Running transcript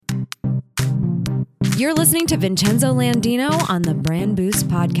You're listening to Vincenzo Landino on the Brand Boost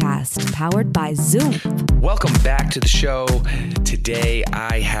Podcast, powered by Zoom. Welcome back to the show. Today,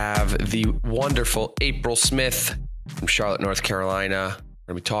 I have the wonderful April Smith from Charlotte, North Carolina.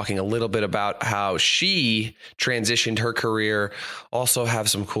 We're going to be talking a little bit about how she transitioned her career. Also have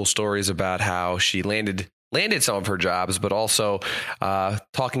some cool stories about how she landed some of her jobs, but also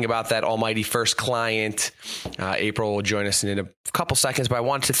talking about that almighty first client. April will join us in a couple seconds, but I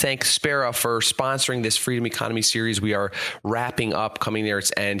want to thank Spera for sponsoring this Freedom Economy series. We are wrapping up, coming near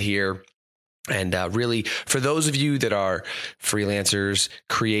its end here. And really, for those of you that are freelancers,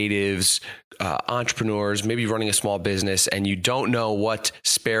 creatives, entrepreneurs, maybe running a small business, and you don't know what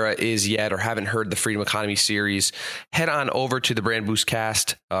Spera is yet or haven't heard the Freedom Economy series, head on over to the Brand Boost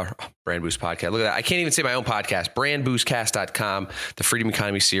Brand Boost Podcast. Look at that. I can't even say my own podcast. BrandBoostCast.com. The Freedom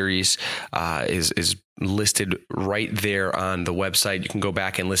Economy series is listed right there on the website. You can go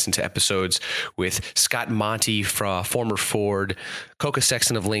back and listen to episodes with Scott Monty from former Ford, Coca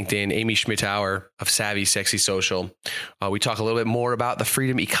Sexton of LinkedIn, Amy Schmittauer of Savvy Sexy Social. We talk a little bit more about the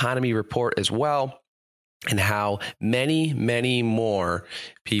Freedom Economy report as well, and how many, many more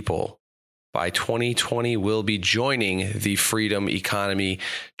people by 2020 will be joining the Freedom Economy,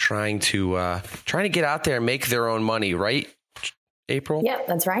 trying to get out there and make their own money, right, April? Yeah,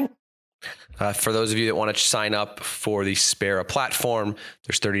 that's right. For those of you that want to sign up for the Spera platform,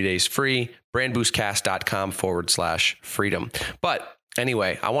 there's 30 days free, brandboostcast.com/freedom. But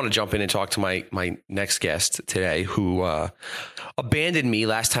anyway, I want to jump in and talk to my next guest today, who abandoned me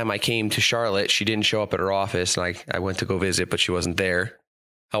last time I came to Charlotte. She didn't show up at her office, and I went to go visit, but she wasn't there.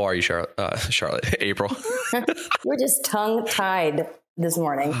 How are you, Charlotte? April? We're just tongue-tied this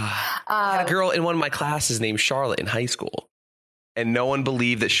morning. I had a girl in one of my classes named Charlotte in high school. And no one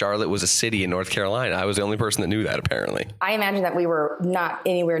believed that Charlotte was a city in North Carolina. I was the only person that knew that, apparently. I imagine that we were not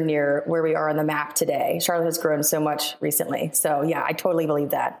anywhere near where we are on the map today. Charlotte has grown so much recently. So yeah, I totally believe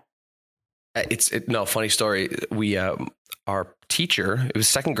that. No, funny story. Our teacher, it was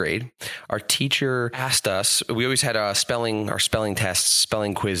second grade. Our teacher asked us, we always had our spelling tests,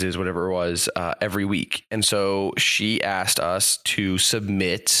 spelling quizzes, whatever it was, every week. And so she asked us to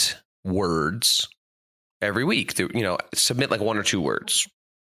submit words every week, submit like one or two words,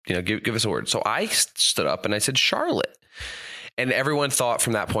 give us a word. So I stood up and I said, Charlotte. And everyone thought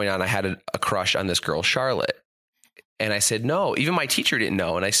from that point on, I had a crush on this girl, Charlotte. And I said, no, even my teacher didn't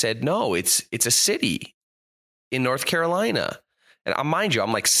know. And I said, no, it's a city in North Carolina. And mind you,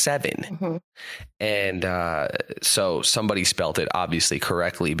 I'm like 7. Mm-hmm. And so somebody spelled it obviously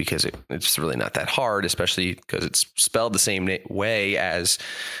correctly, because it's really not that hard, especially because it's spelled the same way as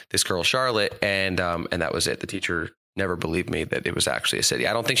this girl, Charlotte. And that was it. The teacher never believed me that it was actually a city.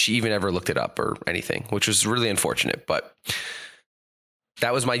 I don't think she even ever looked it up or anything, which was really unfortunate. But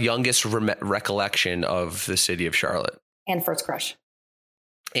that was my youngest recollection of the city of Charlotte. And first crush.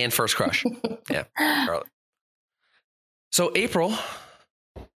 Yeah, Charlotte. So April,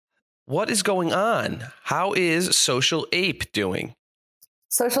 what is going on? How is Social Ape doing?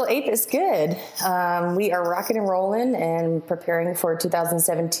 Social Ape is good. We are rocking and rolling and preparing for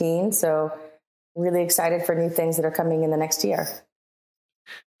 2017. So really excited for new things that are coming in the next year.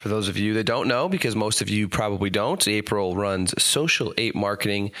 For those of you that don't know, because most of you probably don't, April runs Social Ape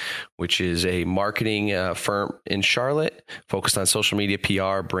Marketing, which is a marketing firm in Charlotte focused on social media,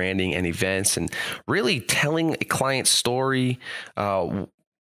 PR, branding, and events, and really telling a client story by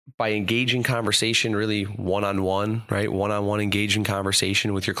engaging conversation, really one-on-one, right? One-on-one engaging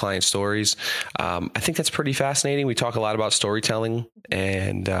conversation with your client stories. I think that's pretty fascinating. We talk a lot about storytelling,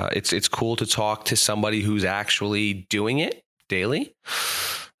 and it's cool to talk to somebody who's actually doing it daily.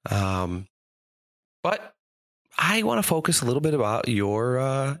 But I want to focus a little bit about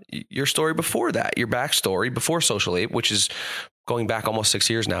your story before that, your backstory before Social Ape, which is going back almost 6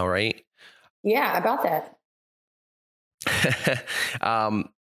 years now, right? Yeah, about that.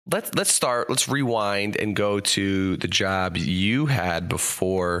 Let's start. Let's rewind and go to the job you had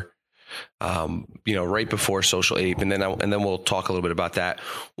before, right before Social Ape, and then we'll talk a little bit about that.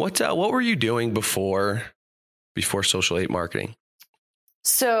 What were you doing before Social Ape Marketing?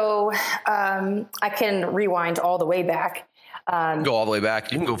 So I can rewind all the way back. Go all the way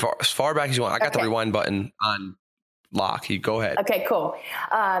back. You can go as far back as you want. I got the rewind button on lock. You go ahead. Okay, cool.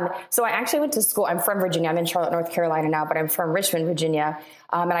 So I actually went to school. I'm from Virginia. I'm in Charlotte, North Carolina now, but I'm from Richmond, Virginia.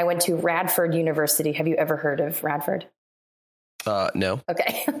 And I went to Radford University. Have you ever heard of Radford? No.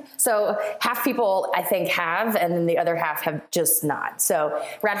 Okay. So half people I think have, and then the other half have just not. So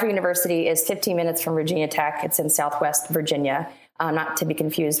Radford University is 15 minutes from Virginia Tech. It's in Southwest Virginia, not to be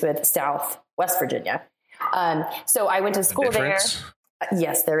confused with Southwest Virginia. So I went to school there.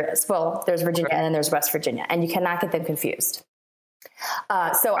 Yes, there is. Well, there's Virginia and then there's West Virginia, and you cannot get them confused.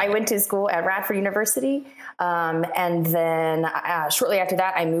 So I went to school at Radford University. And then shortly after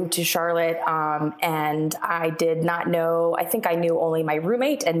that, I moved to Charlotte. And I did not know, I think I knew only my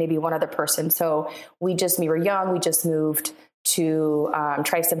roommate and maybe one other person. So we were young. We just moved to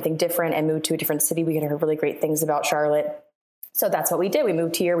try something different and moved to a different city. We had heard really great things about Charlotte. So that's what we did. We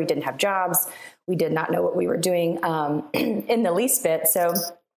moved here. We didn't have jobs. We did not know what we were doing in the least bit. So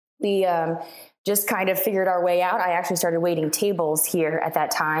we just kind of figured our way out. I actually started waiting tables here at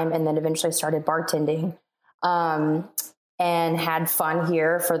that time, and then eventually started bartending and had fun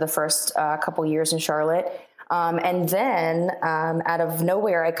here for the first couple years in Charlotte. And then out of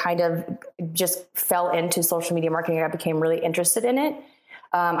nowhere, I kind of just fell into social media marketing. I became really interested in it.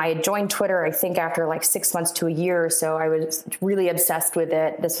 I had joined Twitter, I think after like 6 months to a year or so. I was really obsessed with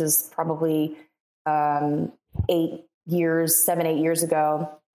it. This was probably 7, 8 years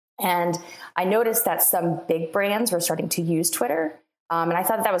ago. And I noticed that some big brands were starting to use Twitter. And I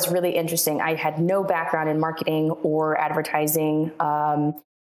thought that was really interesting. I had no background in marketing or advertising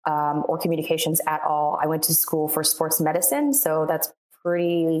or communications at all. I went to school for sports medicine. So that's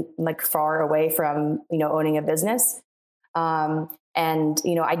pretty like far away from, owning a business. And,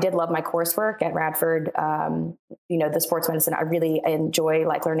 I did love my coursework at Radford. The sports medicine, I really enjoy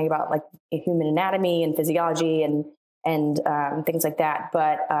like learning about like human anatomy and physiology and things like that.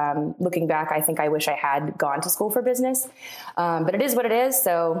 But looking back, I think I wish I had gone to school for business. But it is what it is.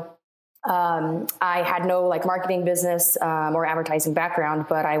 So I had no like marketing business or advertising background,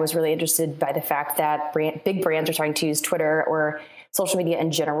 but I was really interested by the fact that big brands are starting to use Twitter or social media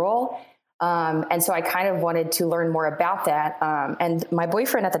in general. And so I kind of wanted to learn more about that. And my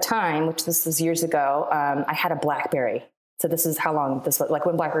boyfriend at the time, which this was years ago, I had a BlackBerry. So this is how long this was, like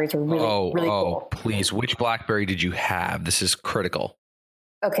when BlackBerries were really cool. Please. Which BlackBerry did you have? This is critical.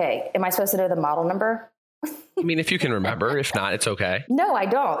 Okay. Am I supposed to know the model number? I mean, if you can remember, if not, it's okay. No, I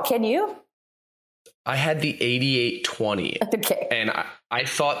don't. Can you? I had the 8820. Okay. And I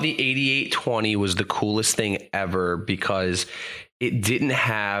thought the 8820 was the coolest thing ever because it didn't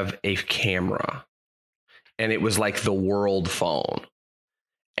have a camera and it was like the world phone.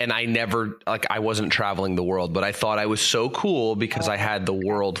 And I wasn't traveling the world, but I thought I was so cool because I had the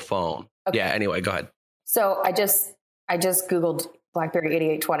world phone. Okay. Yeah. Anyway, go ahead. So I just Googled BlackBerry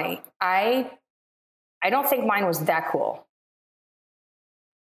 8820. I don't think mine was that cool.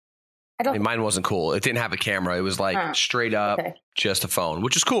 Mine wasn't cool. It didn't have a camera. It was like straight up just a phone,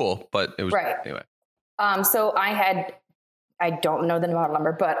 which is cool, but it was anyway. So I don't know the model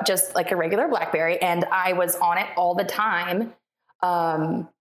number, but just like a regular BlackBerry. And I was on it all the time.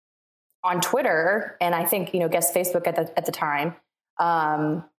 On Twitter, and I think, guess Facebook at the time.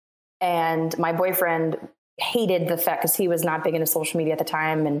 And my boyfriend hated the fact, because he was not big into social media at the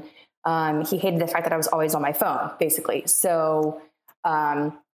time, and he hated the fact that I was always on my phone, basically. So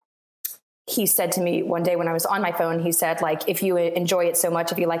he said to me one day when I was on my phone, he said, like, if you enjoy it so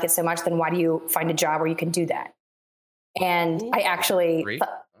much, if you like it so much, then why do you find a job where you can do that? And I actually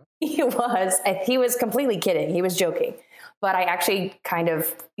thought he was completely kidding. He was joking. But I actually kind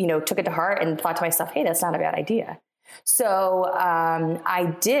of, took it to heart and thought to myself, hey, that's not a bad idea. So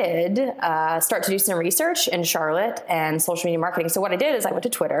I did start to do some research in Charlotte and social media marketing. So what I did is I went to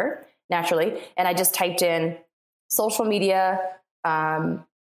Twitter, naturally, and I just typed in social media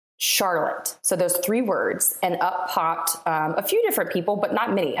Charlotte. So those 3 words, and up popped a few different people, but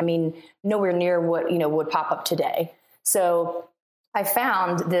not many. I mean, nowhere near what, would pop up today. So I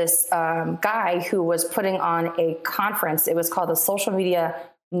found this guy who was putting on a conference. It was called the Social Media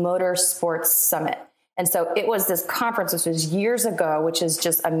Motorsports Summit. And so it was this conference. This was years ago, which is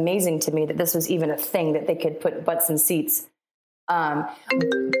just amazing to me that this was even a thing that they could put butts in seats.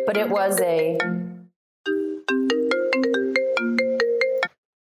 But it was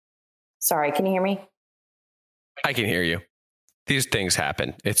Sorry, can you hear me? I can hear you. These things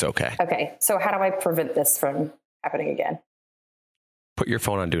happen. It's okay. Okay. So how do I prevent this from happening again? Put your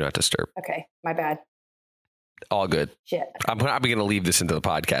phone on Do Not Disturb. Okay. My bad. All good. Shit. I'm going to leave this into the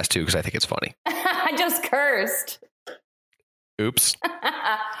podcast too, because I think it's funny. I just cursed. Oops.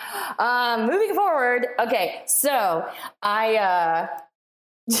 Moving forward. Okay. So I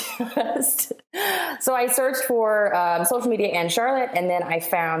searched for social media and Charlotte, and then I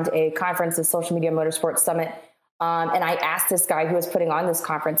found a conference, the Social Media Motorsports Summit. And I asked this guy who was putting on this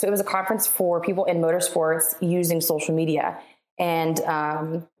conference. So it was a conference for people in motorsports using social media. And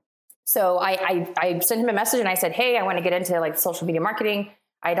so I sent him a message and I said, hey, I want to get into like social media marketing.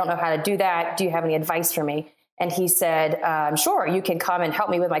 I don't know how to do that. Do you have any advice for me? And he said, sure, you can come and help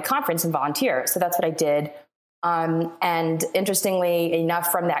me with my conference and volunteer. So that's what I did. And interestingly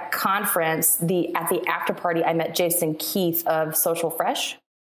enough, from that conference, at the after party, I met Jason Keith of Social Fresh.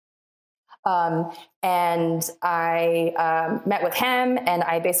 And I met with him, and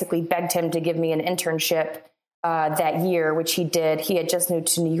I basically begged him to give me an internship that year, which he did. He had just moved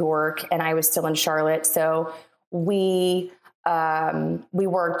to New York, and I was still in Charlotte. So we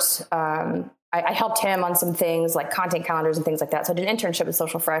worked. I helped him on some things like content calendars and things like that. So I did an internship with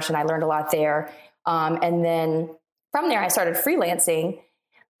Social Fresh, and I learned a lot there. And then from there, I started freelancing.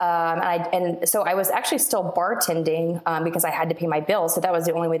 And so I was actually still bartending because I had to pay my bills. So that was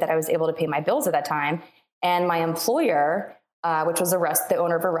the only way that I was able to pay my bills at that time. And my employer, which was the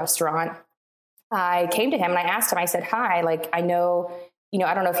owner of a restaurant, I came to him and I asked him, I said, hi, like, I know,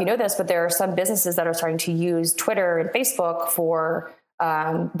 I don't know if you know this, but there are some businesses that are starting to use Twitter and Facebook for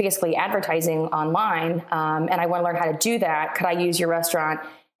basically advertising online. And I want to learn how to do that. Could I use your restaurant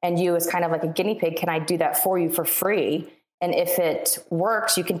and you as kind of like a guinea pig? Can I do that for you for free? And if it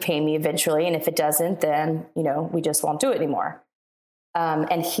works, you can pay me eventually. And if it doesn't, then, we just won't do it anymore.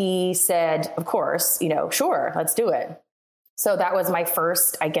 And he said, of course, sure, let's do it. So that was my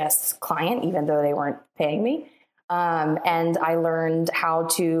first, I guess, client, even though they weren't paying me. And I learned how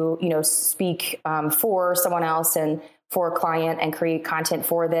to, speak for someone else and for a client and create content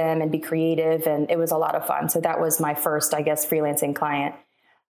for them and be creative. And it was a lot of fun. So that was my first, I guess, freelancing client.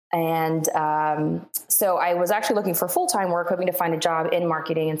 And so I was actually looking for full-time work, hoping to find a job in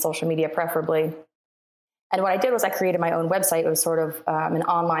marketing and social media, preferably. And what I did was I created my own website. It was sort of an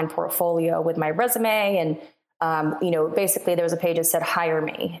online portfolio with my resume. And, basically there was a page that said, hire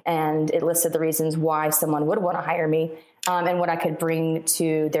me. And it listed the reasons why someone would want to hire me and what I could bring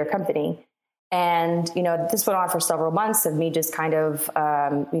to their company. And, this went on for several months of me just kind of,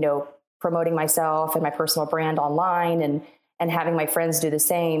 promoting myself and my personal brand online and having my friends do the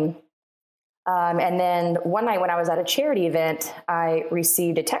same. And then one night when I was at a charity event, I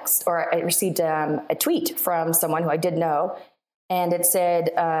received a tweet from someone who I did know. And it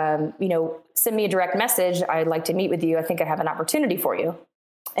said, send me a direct message. I'd like to meet with you. I think I have an opportunity for you.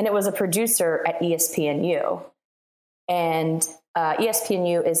 And it was a producer at ESPNU. And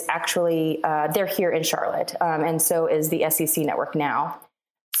ESPNU is actually, they're here in Charlotte. And so is the SEC network now.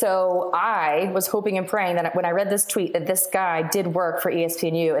 So I was hoping and praying that when I read this tweet, that this guy did work for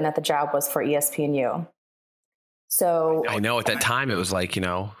ESPNU and that the job was for ESPNU. So I know at that time it was like,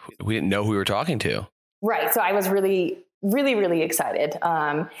 we didn't know who we were talking to. Right. So I was really, really, really excited.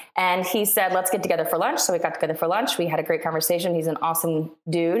 And he said, let's get together for lunch. So we got together for lunch. We had a great conversation. He's an awesome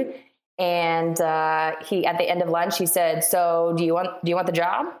dude. And he, at the end of lunch, he said, so do you want the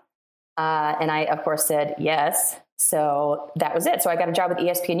job? And I, of course, said yes. So that was it. So I got a job with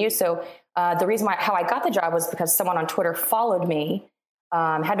ESPNU. So the reason how I got the job was because someone on Twitter followed me,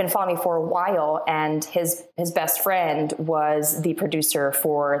 had been following me for a while, and his best friend was the producer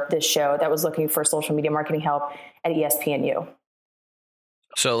for this show that was looking for social media marketing help at ESPNU.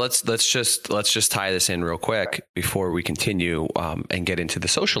 So let's just tie this in real quick before we continue and get into the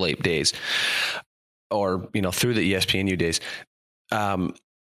Social Ape days, or through the ESPNU days.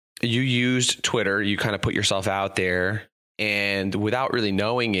 You used Twitter. You kind of put yourself out there, and without really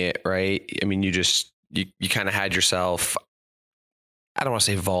knowing it, right? I mean, you kind of had yourself, I don't want to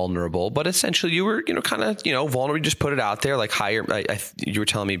say vulnerable, but essentially you were, kind of, vulnerable. You just put it out there, like hire. You were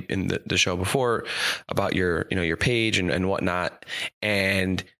telling me in the show before about your, your page and whatnot.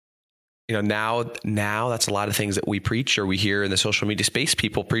 And, now that's a lot of things that we preach or we hear in the social media space,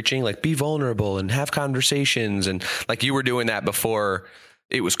 people preaching like be vulnerable and have conversations. And like you were doing that before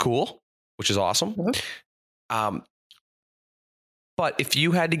it was cool, which is awesome. Mm-hmm. But if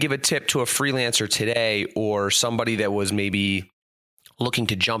you had to give a tip to a freelancer today or somebody that was maybe looking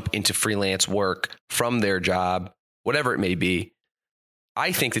to jump into freelance work from their job, whatever it may be,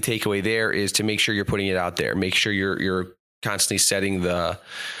 I think the takeaway there is to make sure you're putting it out there. Make sure you're constantly setting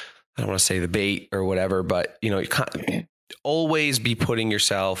I don't want to say the bait or whatever, but always be putting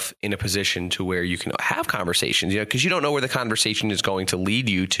yourself in a position to where you can have conversations, because you don't know where the conversation is going to lead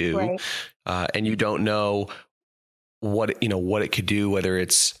you to, right. And you don't know what it could do, whether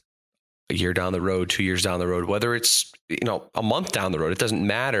it's a year down the road, 2 years down the road, whether it's, a month down the road, it doesn't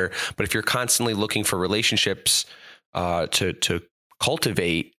matter. But if you're constantly looking for relationships to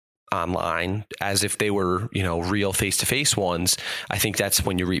cultivate online as if they were, real face-to-face ones, I think that's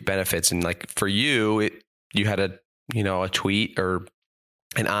when you reap benefits. And like for you, you had a tweet or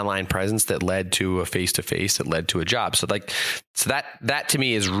an online presence that led to a face-to-face that led to a job. So that to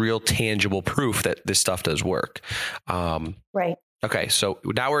me is real tangible proof that this stuff does work. Right. Okay. So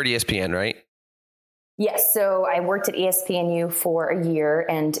now we're at ESPN, right? Yes. So I worked at ESPNU for a year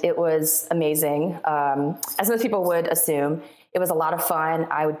and it was amazing. As most people would assume, it was a lot of fun.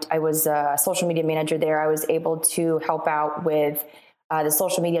 I was a social media manager there. I was able to help out with the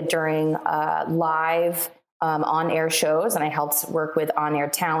social media during live on-air shows, and I helped work with on-air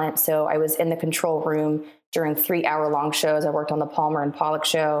talent. So I was in the control room during 3-hour-long shows. I worked on the Palmer and Pollock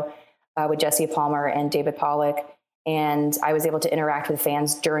show with Jesse Palmer and David Pollock. And I was able to interact with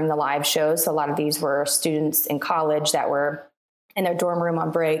fans during the live shows. So a lot of these were students in college that were in their dorm room on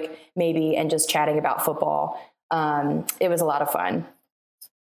break, maybe, and just chatting about football. It was a lot of fun.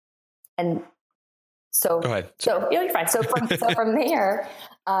 And so, go ahead. You're fine. So from there,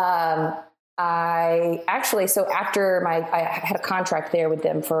 I actually, after I had a contract there with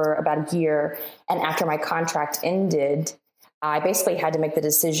them for about a year. And after my contract ended, I basically had to make the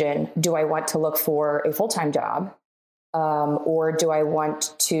decision, do I want to look for a full-time job? Or do I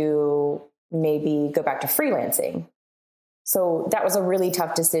want to maybe go back to freelancing? So that was a really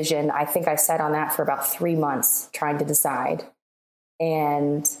tough decision. I think I sat on that for about 3 months trying to decide.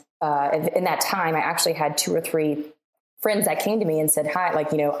 And in that time, I actually had 2 or 3 friends that came to me and said, hi,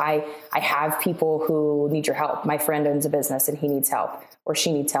 I have people who need your help. My friend owns a business and he needs help or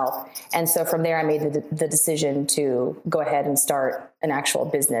she needs help. And so from there, I made the decision to go ahead and start an actual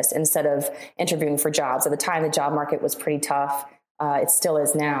business instead of interviewing for jobs. At the time, the job market was pretty tough. It still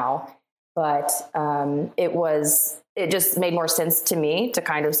is now, but it just made more sense to me to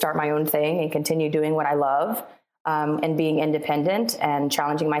kind of start my own thing and continue doing what I love. And being independent and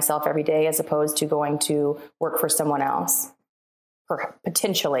challenging myself every day as opposed to going to work for someone else or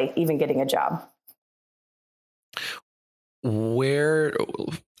potentially even getting a job.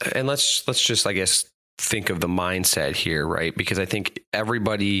 And let's just, I guess, think of the mindset here, right? Because I think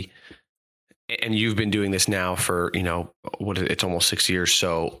everybody, and you've been doing this now for, it's almost 6 years.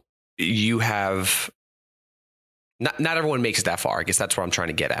 So you have, not everyone makes it that far. I guess that's what I'm trying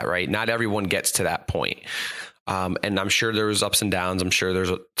to get at, right? Not everyone gets to that point. And I'm sure there's ups and downs. I'm sure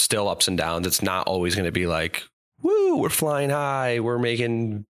there's still ups and downs. It's not always going to be like, woo, we're flying high. We're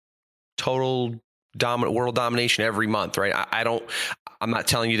making total world domination every month, right? I'm not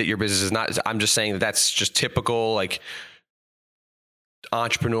telling you that your business is not. I'm just saying that that's just typical, like,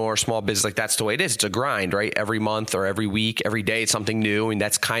 entrepreneur, small business, like that's the way it is. It's a grind, right? Every month or every week, every day, it's something new. And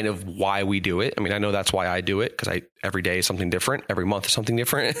that's kind of why we do it. I mean, I know that's why I do it, because every day is something different. Every month is something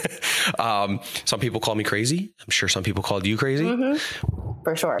different. Some people call me crazy. I'm sure some people called you crazy. Mm-hmm.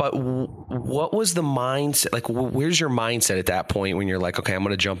 For sure. But what was the mindset? Like, where's your mindset at that point when you're like, okay, I'm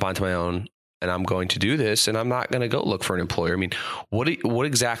going to jump onto my own and I'm going to do this and I'm not going to go look for an employer? I mean, what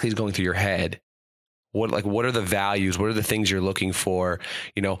exactly is going through your head? What are the values? What are the things you're looking for?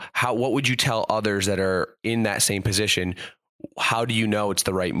 What would you tell others that are in that same position? How do you know it's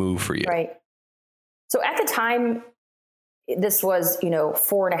the right move for you? Right. So at the time, this was,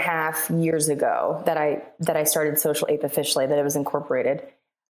 4.5 years ago that I started Social Ape officially, that it was incorporated.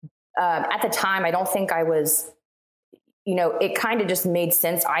 At the time, I don't think I was, it kind of just made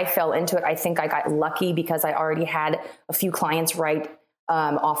sense. I fell into it. I think I got lucky because I already had a few clients right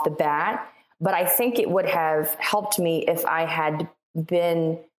off the bat. But I think it would have helped me if I had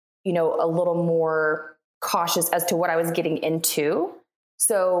been, a little more cautious as to what I was getting into.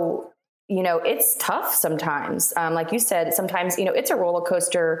 So, it's tough sometimes. Like you said, sometimes, it's a roller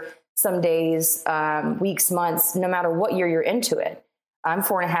coaster some days, weeks, months, no matter what year you're into it. I'm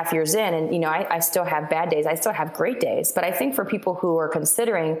 4.5 years in and, I still have bad days. I still have great days. But I think for people who are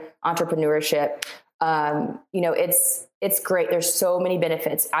considering entrepreneurship, it's great. There's so many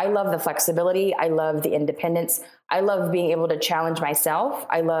benefits. I love the flexibility. I love the independence. I love being able to challenge myself.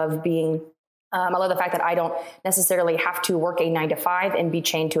 I love the fact that I don't necessarily have to work a 9 to 5 and be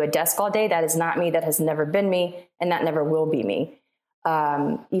chained to a desk all day. That is not me. That has never been me. And that never will be me.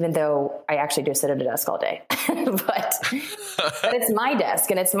 Even though I actually do sit at a desk all day, but it's my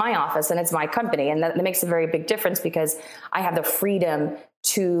desk and it's my office and it's my company. And that makes a very big difference because I have the freedom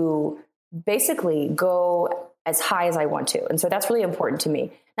to basically go as high as I want to. And so that's really important to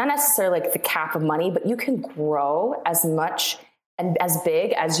me. Not necessarily like the cap of money, but you can grow as much and as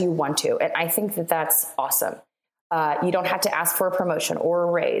big as you want to. And I think that that's awesome. You don't have to ask for a promotion or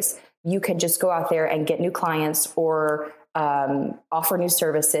a raise. You can just go out there and get new clients or offer new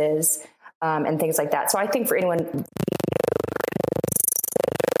services and things like that. So I think for anyone,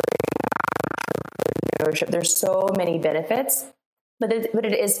 there's so many benefits. But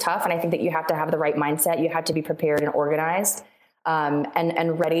it is tough. And I think that you have to have the right mindset. You have to be prepared and organized.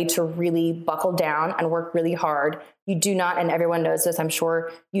 and ready to really buckle down and work really hard. You do not, and everyone knows this, I'm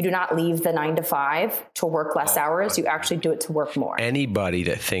sure, you do not leave the 9 to 5 to work less hours. You actually do it to work more. Anybody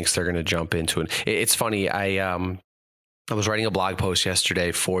that thinks they're going to jump into it. It's funny. I was writing a blog post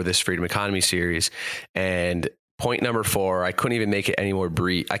yesterday for this Freedom Economy series, and point number 4, I couldn't even make it any more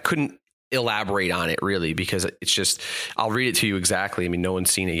brief. I couldn't elaborate on it really, because it's just, I'll read it to you exactly. I mean, no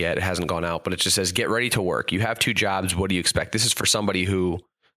one's seen it yet. It hasn't gone out, but it just says, get ready to work. You have 2 jobs. What do you expect? This is for somebody who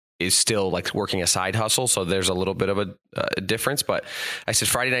is still like working a side hustle. So there's a little bit of a difference, but I said,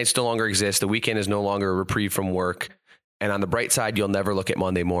 Friday nights no longer exist. The weekend is no longer a reprieve from work. And on the bright side, you'll never look at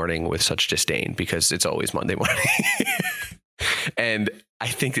Monday morning with such disdain, because it's always Monday morning. And I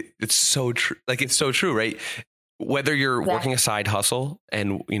think it's so true. Like, it's so true, right? Whether you're working a side hustle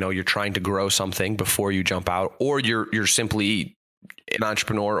and, you're trying to grow something before you jump out, or you're simply an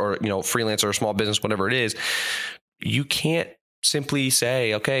entrepreneur or, freelancer or small business, whatever it is, you can't simply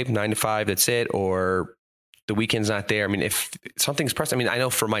say, okay, 9 to 5, that's it. Or the weekend's not there. I mean, if something's pressed, I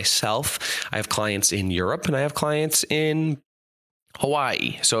know for myself, I have clients in Europe and I have clients in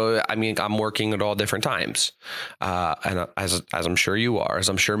Hawaii. So, I'm working at all different times. And as I'm sure you are, as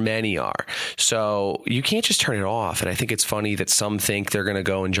I'm sure many are. So you can't just turn it off. And I think it's funny that some think they're going to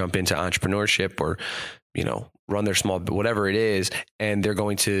go and jump into entrepreneurship or, run their small, whatever it is. And they're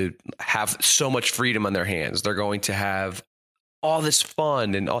going to have so much freedom on their hands. They're going to have all this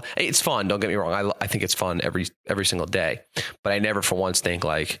fun and all. It's fun. Don't get me wrong. I think it's fun every single day, but I never for once think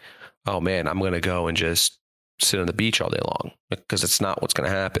like, oh man, I'm going to go and just sit on the beach all day long, because it's not what's going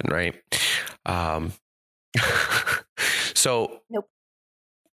to happen. Right. So nope.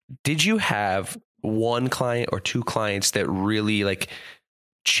 Did you have one client or 2 clients that really like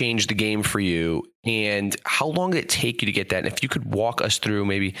changed the game for you? And how long did it take you to get that? And if you could walk us through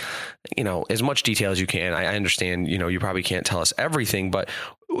maybe, as much detail as you can. I understand, you probably can't tell us everything, but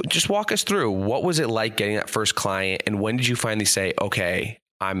just walk us through, what was it like getting that first client? And when did you finally say, okay,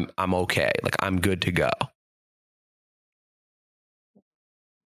 I'm okay. Like, I'm good to go?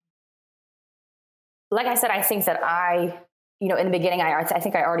 Like I said, I think that in the beginning, I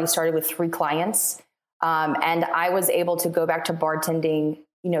think I already started with 3 clients. And I was able to go back to bartending,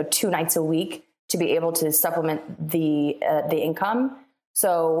 2 nights a week to be able to supplement the income.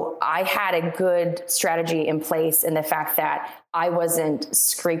 So I had a good strategy in place in the fact that I wasn't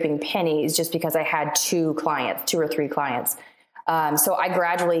scraping pennies just because I had 2 or 3 clients. So I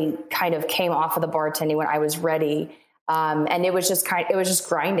gradually kind of came off of the bartending when I was ready. And it was just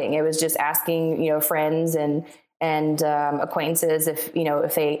grinding. It was just asking, friends and acquaintances if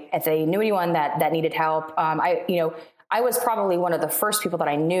they knew anyone that needed help. I was probably one of the first people that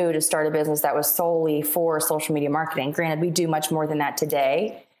I knew to start a business that was solely for social media marketing. Granted, we do much more than that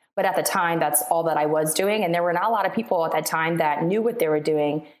today, but at the time, that's all that I was doing. And there were not a lot of people at that time that knew what they were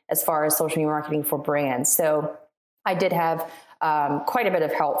doing as far as social media marketing for brands. So I did have quite a bit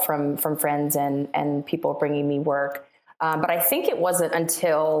of help from friends and people bringing me work. But I think it wasn't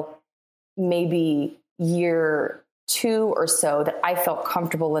until maybe year 2 or so that I felt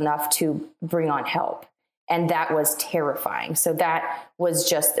comfortable enough to bring on help. And that was terrifying. So that was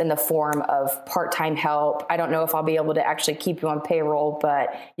just in the form of part-time help. I don't know if I'll be able to actually keep you on payroll,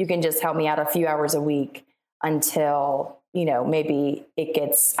 but you can just help me out a few hours a week until, maybe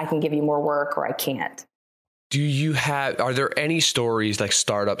I can give you more work or I can't. Are there any stories, like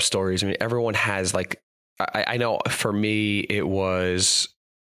startup stories? I mean, everyone has like, I know for me, it was,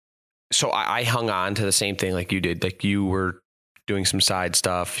 so I hung on to the same thing like you did. Like, you were doing some side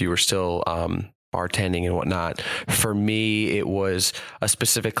stuff. You were still bartending and whatnot. For me, it was a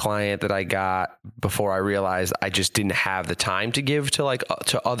specific client that I got before I realized I just didn't have the time to give to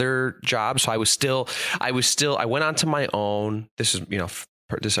to other jobs. So I went onto my own. This is,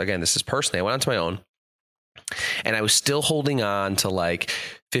 this is personally, I went onto my own. And I was still holding on to like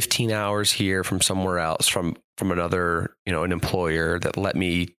 15 hours here from somewhere else, from another, an employer that let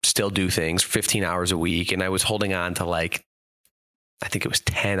me still do things 15 hours a week. And I was holding on to like, I think it was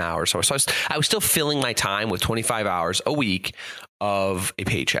 10 hours. So I was still filling my time with 25 hours a week of a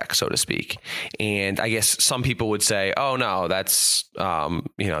paycheck, so to speak. And I guess some people would say, oh no, that's,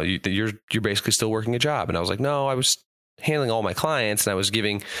 you're basically still working a job. And I was like, no, I was handling all my clients and I was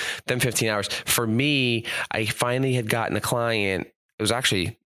giving them 15 hours. For me, I finally had gotten a client. It was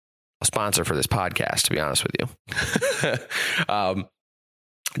actually a sponsor for this podcast, to be honest with you.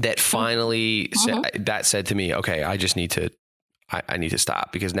 That finally said to me, okay, I just need to, I need to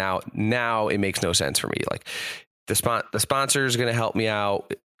stop, because now it makes no sense for me. Like the sponsor is going to help me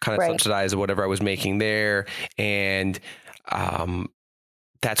out, kind of subsidize whatever I was making there. And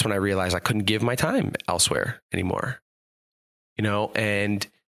that's when I realized I couldn't give my time elsewhere anymore. and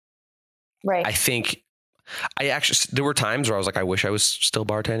right. I think there were times where I was like, I wish I was still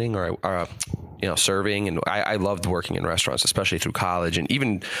bartending or serving. And I loved working in restaurants, especially through college. And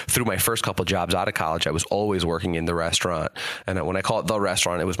even through my first couple of jobs out of college, I was always working in the restaurant. And when I call it the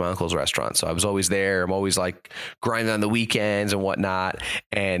restaurant, it was my uncle's restaurant. So I was always there. I'm always like grinding on the weekends and whatnot.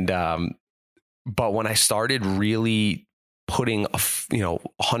 And, but when I started really putting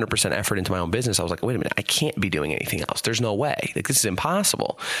 100% effort into my own business, I was like, wait a minute, I can't be doing anything else. There's no way. Like, this is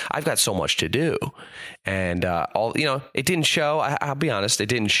impossible. I've got so much to do. And it didn't show. I'll be honest, it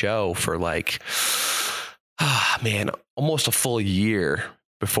didn't show for almost a full year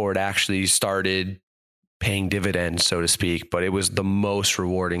before it actually started paying dividends, so to speak. But it was the most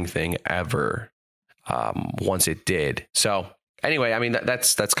rewarding thing ever once it did. So anyway, I mean,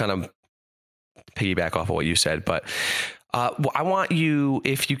 that's kind of piggyback off of what you said, but I want you,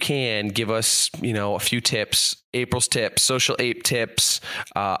 if you can, give us, a few tips, April's tips, Social Ape tips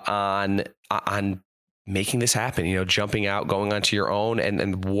on making this happen. Jumping out, going onto your own,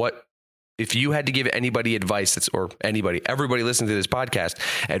 and what if you had to give anybody advice everybody listening to this podcast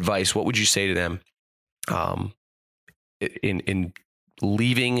advice, what would you say to them in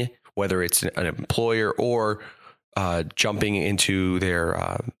leaving, whether it's an employer or jumping into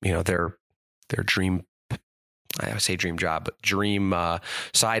their dream. I would say dream job, but dream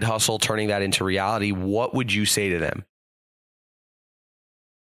side hustle, turning that into reality. What would you say to them?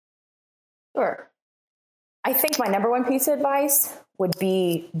 Sure. I think my number one piece of advice would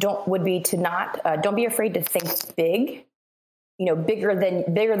be don't be afraid to think big, bigger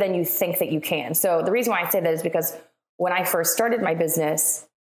than you think that you can. So the reason why I say that is because when I first started my business,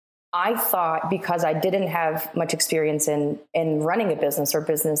 I thought, because I didn't have much experience in running a business or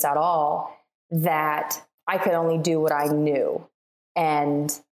business at all, that I could only do what I knew,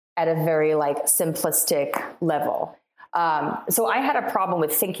 and at a very simplistic level. So I had a problem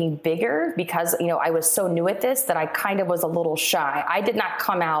with thinking bigger because, I was so new at this that I kind of was a little shy. I did not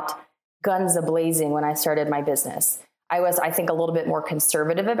come out guns a-blazing when I started my business. I was, I think, a little bit more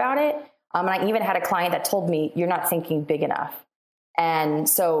conservative about it. And I even had a client that told me, you're not thinking big enough. And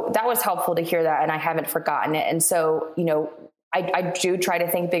so that was helpful to hear that. And I haven't forgotten it. And so, I do try to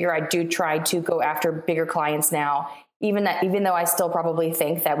think bigger. I do try to go after bigger clients now, even though I still probably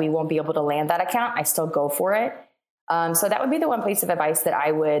think that we won't be able to land that account, I still go for it. So that would be the one piece of advice that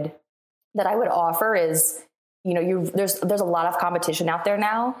I would offer is, there's a lot of competition out there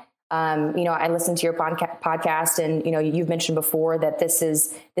now. I listened to your podcast and, you've mentioned before that this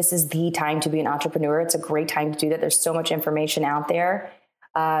is the time to be an entrepreneur. It's a great time to do that. There's so much information out there.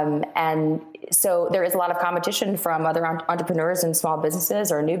 And so there is a lot of competition from other entrepreneurs and small businesses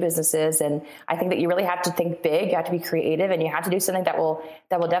or new businesses. And I think that you really have to think big, you have to be creative, and you have to do something that will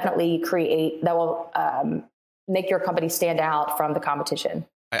definitely make your company stand out from the competition.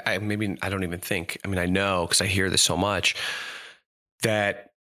 I don't even think, I know, because I hear this so much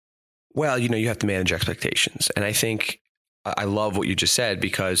that, you have to manage expectations. And I think I love what you just said,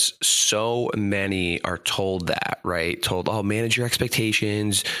 because so many are told that, right? Told, manage your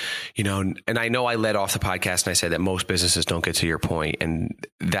expectations, and I know I led off the podcast and I said that most businesses don't get to your point. And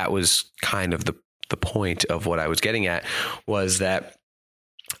that was kind of the point of what I was getting at, was that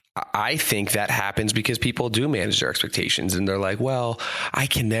I think that happens because people do manage their expectations and they're like, well, I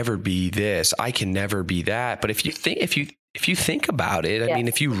can never be this, I can never be that. But if you think about it, yes,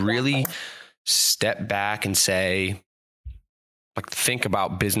 if you really step back and say, think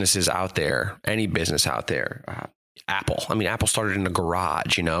about businesses out there, any business out there, Apple. Apple started in a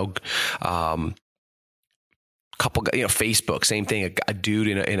garage, Facebook, same thing. A dude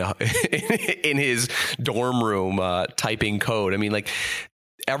in his dorm room typing code.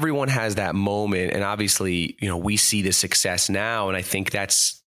 Everyone has that moment, and obviously, we see the success now, and I think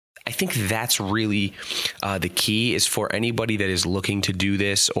that's really the key is for anybody that is looking to do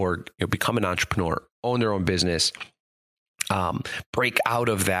this or become an entrepreneur, own their own business. Break out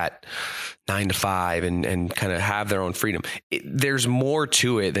of that 9 to 5 and kind of have their own freedom. There's more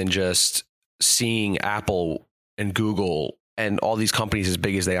to it than just seeing Apple and Google and all these companies as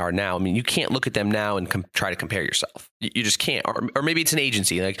big as they are now. You can't look at them now and try to compare yourself. You just can't. Or maybe it's an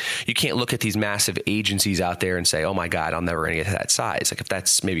agency. You can't look at these massive agencies out there and say, oh my God, I'm never going to get to that size. If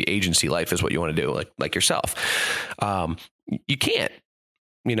that's maybe agency life is what you want to do, like yourself. You can't,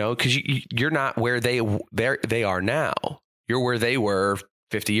 because you're not where they are now. You're where they were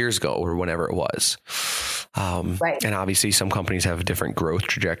 50 years ago or whenever it was. Right. And obviously some companies have a different growth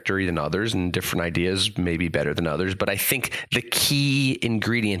trajectory than others, and different ideas may be better than others. But I think the key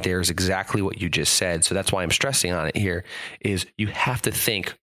ingredient there is exactly what you just said. So that's why I'm stressing on it here is you have to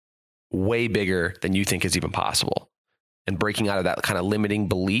think way bigger than you think is even possible. and breaking out of that kind of limiting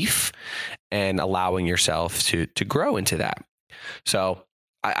belief and allowing yourself to grow into that. So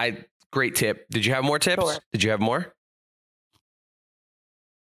I great tip. Did you have more tips? Sure. Did you have more?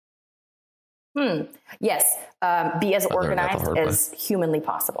 Yes. Be as organized as humanly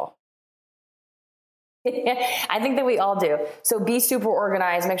possible. I think that we all do. So be super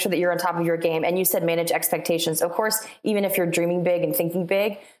organized, make sure that you're on top of your game. And you said manage expectations. Of course, even if you're dreaming big and thinking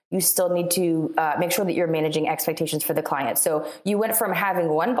big, you still need to make sure that you're managing expectations for the client. So you went from having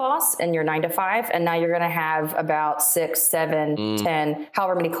one boss in your 9 to 5, and now you're going to have about 6, 7, 10,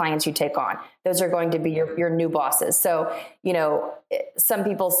 however many clients you take on. Those are going to be your new bosses. So, some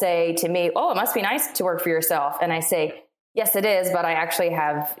people say to me, oh, it must be nice to work for yourself. And I say, yes, it is, but I actually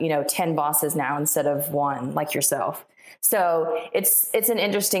have, 10 bosses now instead of one, like yourself. So it's an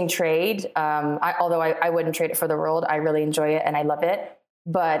interesting trade. Although I wouldn't trade it for the world. I really enjoy it and I love it.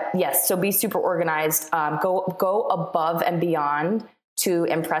 But yes, so be super organized. Go above and beyond to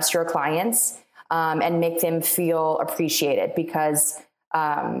impress your clients and make them feel appreciated, because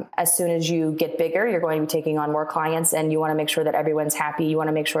as soon as you get bigger, you're going to be taking on more clients, and you want to make sure that everyone's happy. You want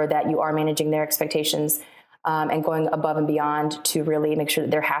to make sure that you are managing their expectations and going above and beyond to really make sure that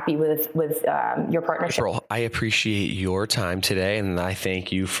they're happy with your partnership. April, I appreciate your time today, and I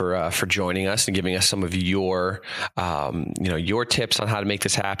thank you for joining us and giving us some of your your tips on how to make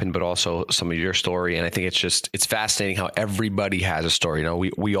this happen, but also some of your story. And I think it's fascinating how everybody has a story.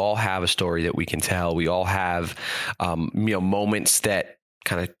 We all have a story that we can tell. We all have moments that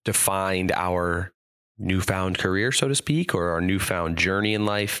kind of defined our newfound career, so to speak, or our newfound journey in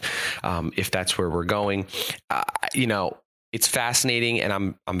life, if that's where we're going. It's fascinating,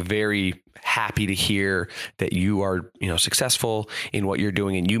 and I'm very happy to hear that you are successful in what you're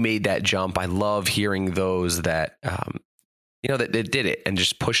doing, and you made that jump. I love hearing those that that they did it and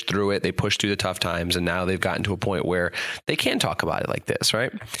just pushed through it. They pushed through the tough times, and now they've gotten to a point where they can talk about it like this,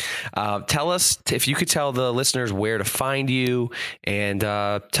 right? Tell us, if you could tell the listeners where to find you, and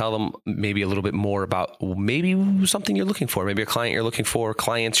tell them maybe a little bit more about maybe something you're looking for, maybe a client you're looking for,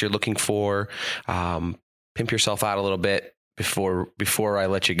 clients you're looking for. Pimp yourself out a little bit before I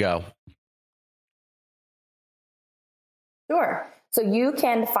let you go. Sure. So you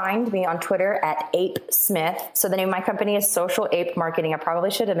can find me on Twitter at Ape Smith. So the name of my company is Social Ape Marketing. I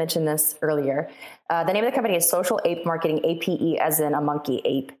probably should have mentioned this earlier. The name of the company is Social Ape Marketing, APE as in a monkey,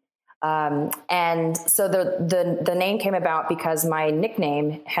 ape. And so the name came about because my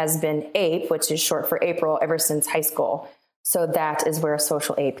nickname has been Ape, which is short for April, ever since high school. So that is where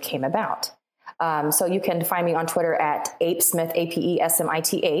Social Ape came about. So you can find me on Twitter at Ape Smith,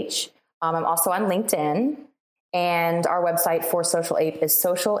 APESMITH. I'm also on LinkedIn. And our website for Social Ape is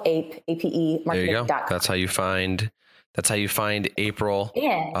socialape.com. There you go. That's how you find April.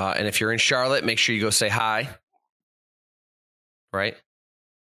 Yeah. And if you're in Charlotte, make sure you go say hi. Right?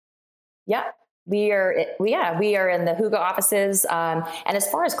 Yeah. We are in the Hugo offices. And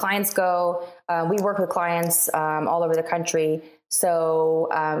as far as clients go, we work with clients all over the country. So,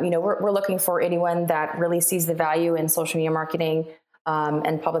 we're looking for anyone that really sees the value in social media marketing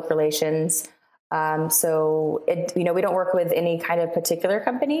and public relations. We don't work with any kind of particular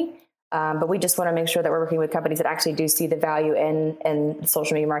company, but we just want to make sure that we're working with companies that actually do see the value in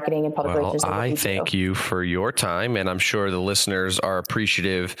social media marketing and public relations. I thank you for your time, and I'm sure the listeners are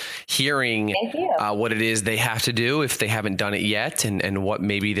appreciative hearing what it is they have to do if they haven't done it yet, and what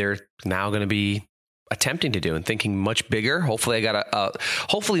maybe they're now going to be attempting to do and thinking much bigger. Hopefully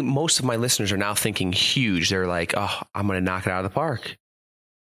hopefully most of my listeners are now thinking huge. They're like, oh, I'm going to knock it out of the park.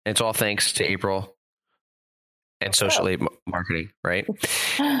 And it's all thanks to April and Social Ape Marketing, right?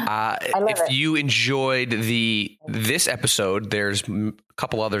 If you enjoyed this episode, there's a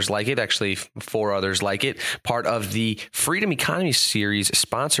couple others like it, actually 4 others like it, part of the Freedom Economy series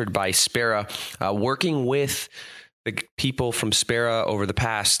sponsored by Spera. Working with the people from Spera over the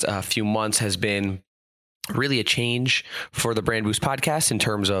past few months has been really a change for the Brand Boost podcast in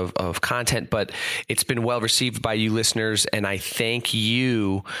terms of content, but it's been well received by you listeners. And I thank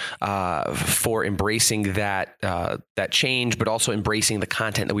you for embracing that change, but also embracing the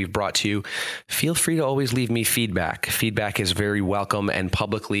content that we've brought to you. Feel free to always leave me feedback. Feedback is very welcome, and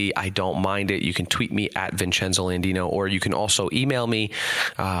publicly, I don't mind it. You can tweet me at Vincenzo Landino, or you can also email me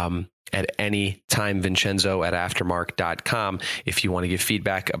at any time, Vincenzo@aftermark.com, if you want to give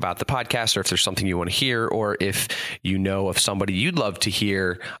feedback about the podcast, or if there's something you want to hear, or if you know of somebody you'd love to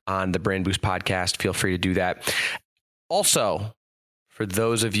hear on the Brand Boost podcast, feel free to do that. Also, for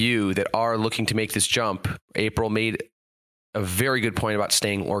those of you that are looking to make this jump, April made a very good point about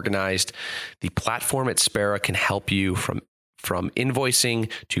staying organized. The platform at Spera can help you from invoicing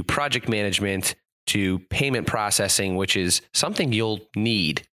to project management, to payment processing, which is something you'll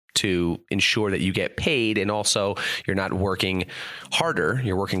need to ensure that you get paid and also you're not working harder,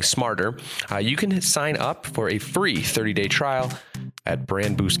 you're working smarter. You can sign up for a free 30-day trial at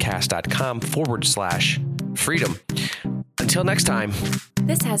brandboostcast.com/freedom. Until next time.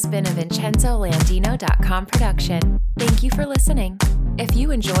 This has been a VincenzoLandino.com production. Thank you for listening. If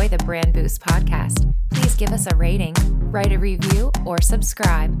you enjoy the Brand Boost podcast, please give us a rating, write a review, or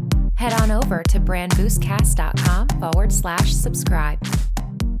subscribe. Head on over to brandboostcast.com/subscribe.